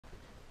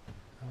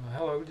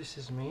Hello, this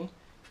is me.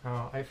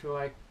 I feel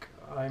like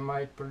I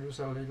might produce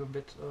a little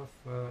bit of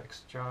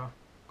extra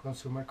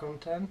consumer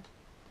content.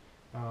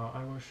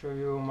 I will show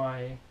you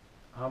my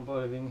humble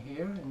living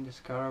here in this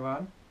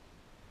caravan.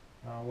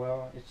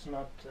 Well, it's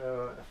not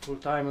a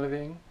full-time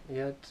living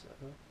yet.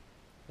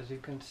 As you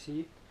can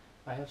see,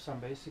 I have some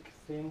basic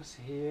things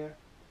here,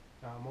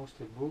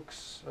 mostly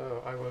books.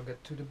 I will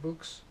get to the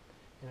books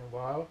in a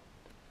while.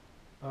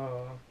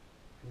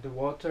 The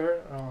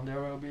water, there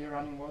will be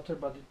running water,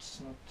 but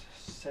it's not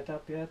set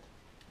up yet.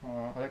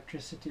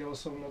 Electricity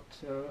also not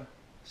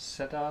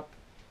set up,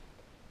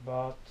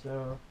 but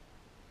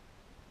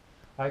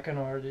I can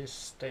already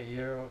stay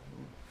here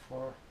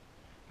for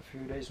a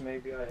few days.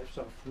 Maybe I have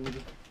some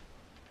food,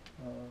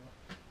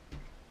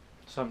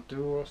 some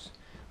tools.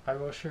 I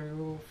will show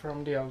you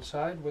from the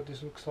outside what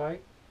this looks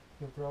like.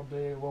 You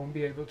probably won't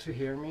be able to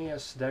hear me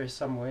as there is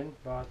some wind,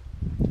 but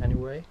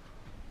anyway,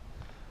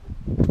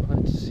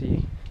 let's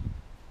see.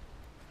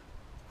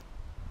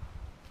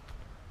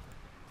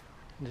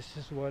 This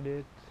is what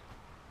it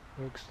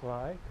looks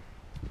like.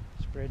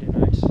 It's pretty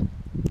nice,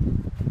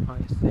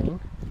 I think.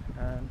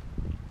 And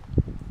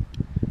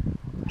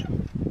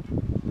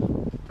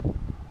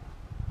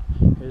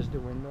here's the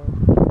window.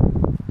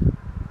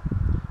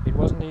 It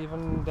wasn't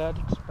even that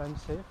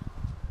expensive.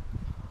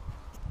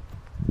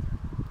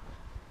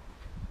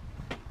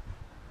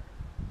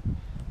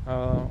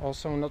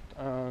 Also,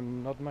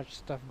 not much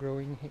stuff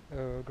growing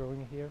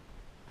here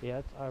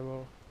yet. I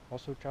will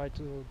also try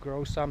to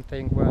grow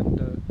something when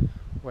the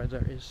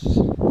weather is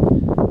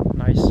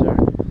nicer.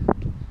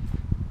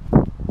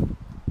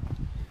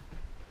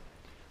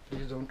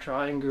 Please don't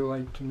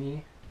triangulate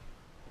me.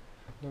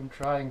 Don't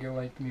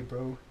triangulate me,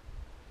 bro.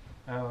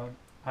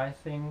 I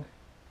think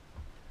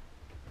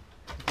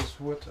this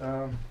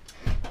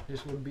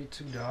would be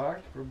too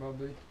dark.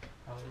 Probably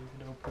I'll leave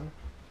it open.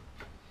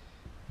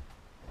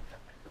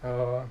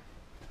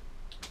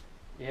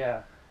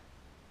 Yeah.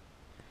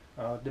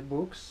 The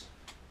books.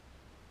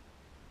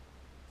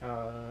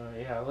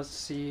 Yeah, let's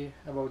see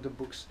about the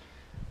books.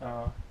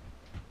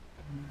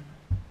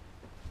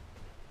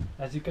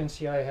 As you can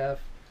see, I have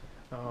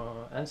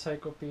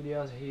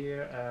encyclopedias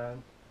here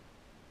and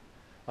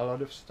a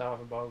lot of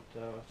stuff about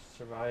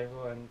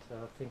survival and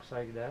things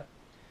like that.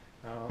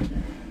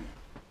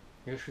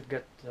 You should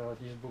get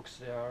these books.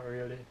 They are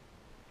really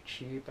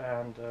cheap,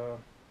 and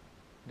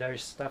there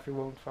is stuff you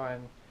won't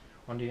find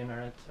on the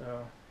internet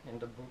in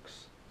the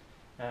books.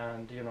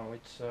 And you know,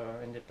 it's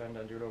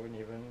independent. You don't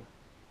even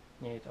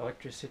need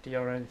electricity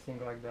or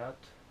anything like that,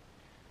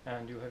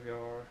 and you have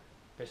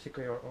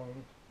basically your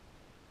own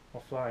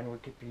offline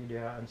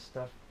Wikipedia and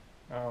stuff.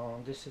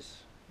 This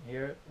is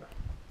here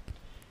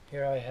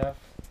I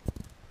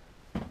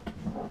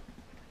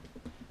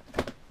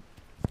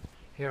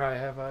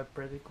have a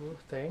pretty cool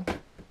thing.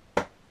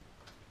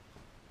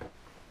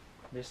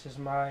 This is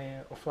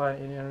my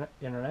offline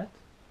internet.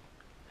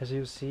 As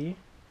you see,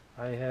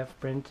 I've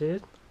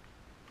printed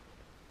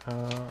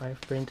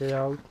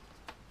out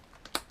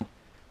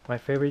my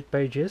favorite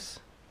pages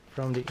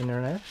from the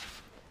internet,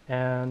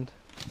 and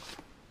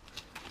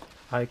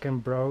I can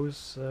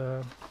browse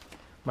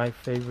my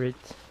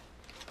favorite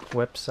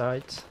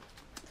websites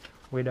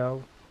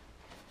without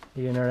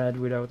the internet,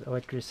 without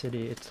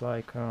electricity. It's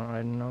like I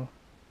don't know,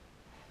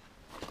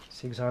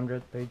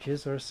 600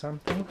 pages or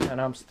something,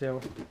 and I'm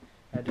still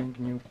adding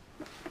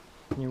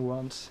new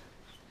ones.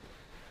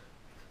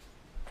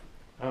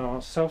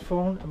 Cell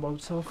phone.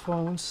 About cell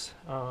phones,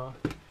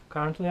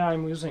 currently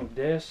I'm using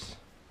this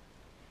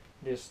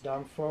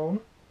dumb phone.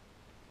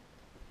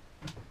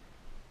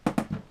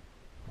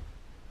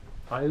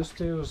 I used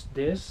to use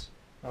this.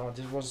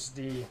 This was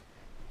the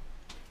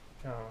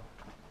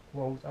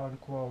quote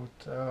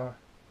unquote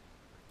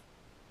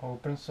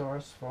open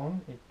source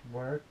phone. It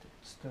worked. It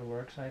still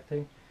works, I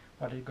think,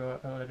 but it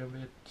got a little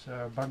bit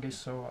buggy,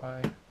 so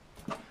I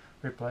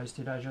replaced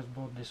it. I just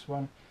bought this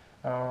one.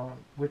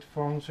 With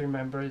phones,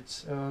 remember,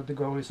 it's the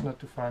goal is not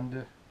to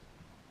find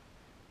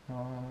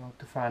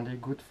a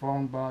good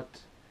phone,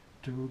 but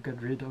to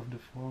get rid of the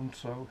phone.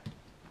 So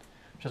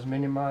just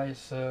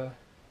minimize the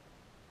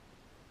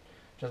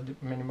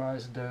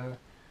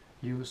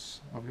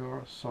use of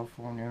your cell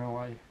phone. You know,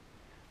 I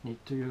need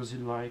to use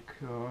it like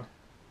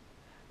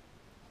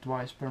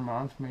twice per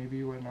month,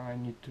 maybe, when I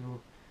need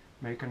to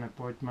make an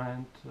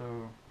appointment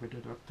with a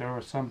doctor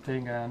or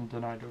something, and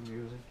then I don't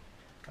use it.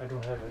 I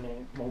don't have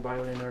any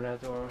mobile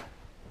internet or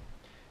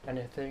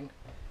anything.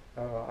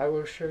 I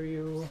will show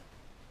you.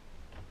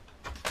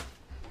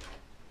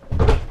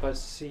 Let's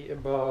see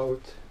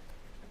about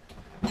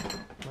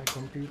my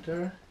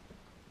computer.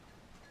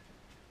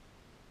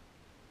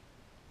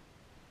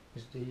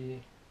 Is the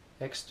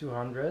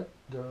X200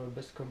 the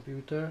best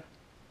computer,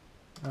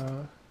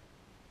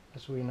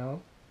 as we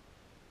know?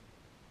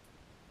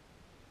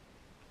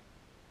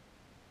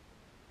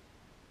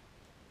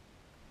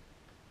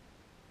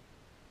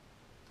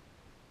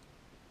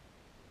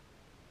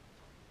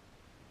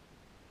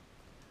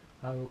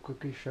 I will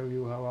quickly show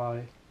you how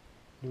I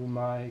do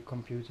my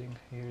computing.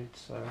 Here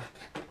it's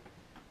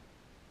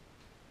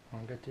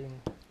I'm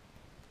getting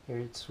Here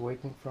it's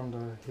waking from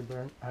the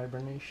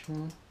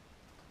hibernation.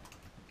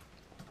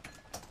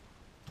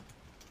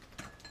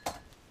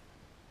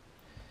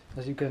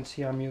 As you can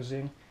see, I'm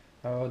using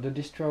the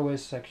distro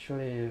is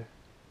actually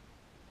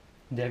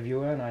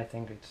Debian. I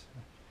think it's,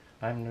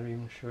 I'm not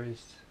even sure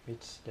it's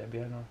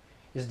Debian or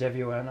it's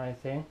Debian, I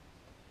think.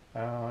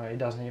 It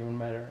doesn't even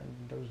matter,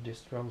 those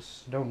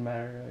distros don't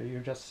matter. You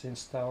just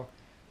install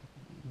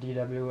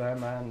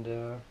DWM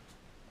and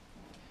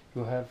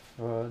you have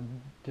the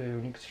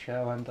Unix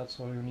shell, and that's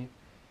all you need.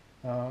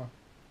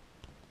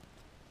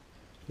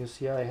 You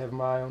see, I have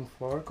my own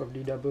fork of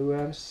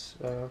DWMs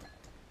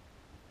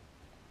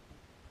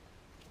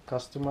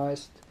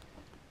customized,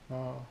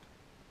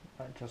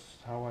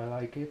 just how I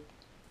like it.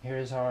 Here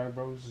is how I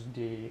browse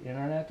the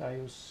internet. I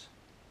use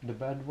the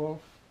Bad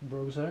Wolf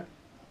browser.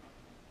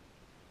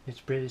 It's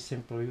pretty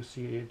simple. You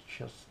see, it's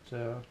just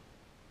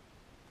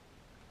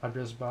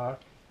address bar.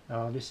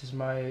 This is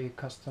my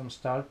custom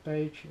start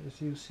page, as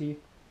you see.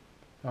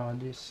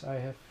 This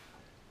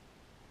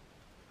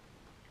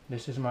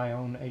is my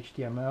own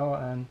HTML,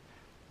 and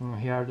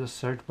here are the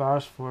search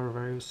bars for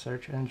various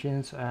search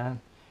engines, and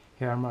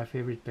here are my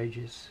favorite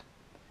pages.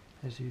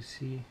 As you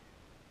see,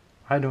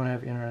 I don't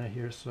have internet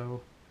here,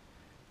 so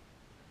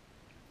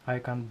I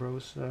can't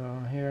browse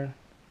here.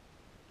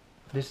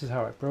 This is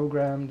how I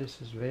program.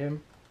 This is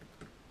Vim.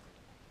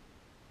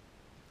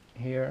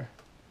 Here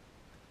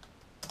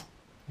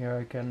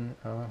I can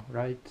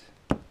write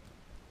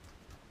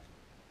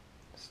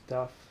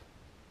stuff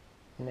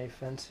in a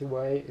fancy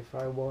way if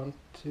I want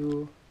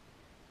to.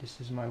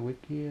 This is my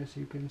wiki, as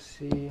you can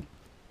see.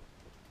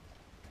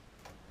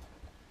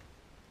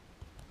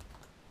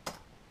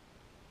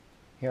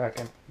 Here I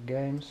can put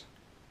games.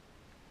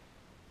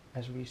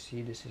 As we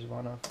see, this is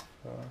one of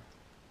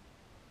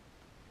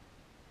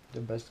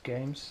the best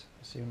games,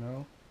 as you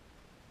know.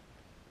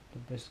 The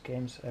best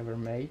games ever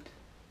made.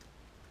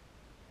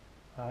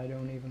 I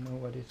don't even know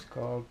what it's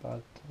called,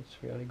 but it's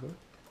really good.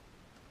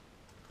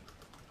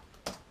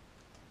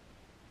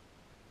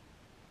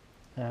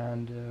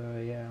 And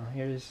yeah,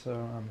 here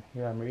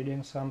I'm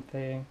reading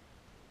something.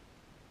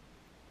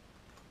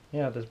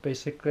 Yeah, that's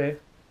basically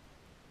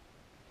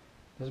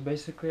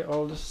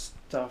all the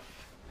stuff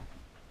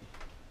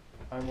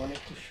I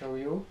wanted to show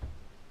you,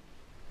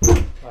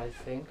 I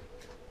think.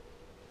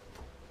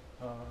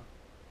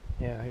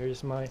 Yeah, here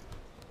is my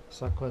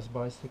suckless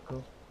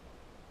bicycle.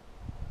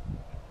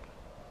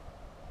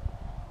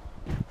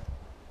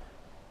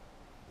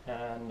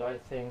 And I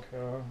think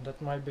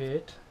that might be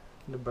it.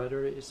 The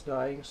battery is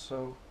dying,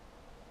 so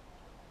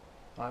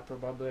I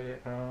probably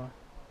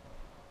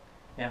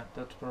yeah,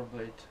 that's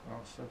probably it.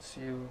 So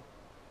see you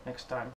next time.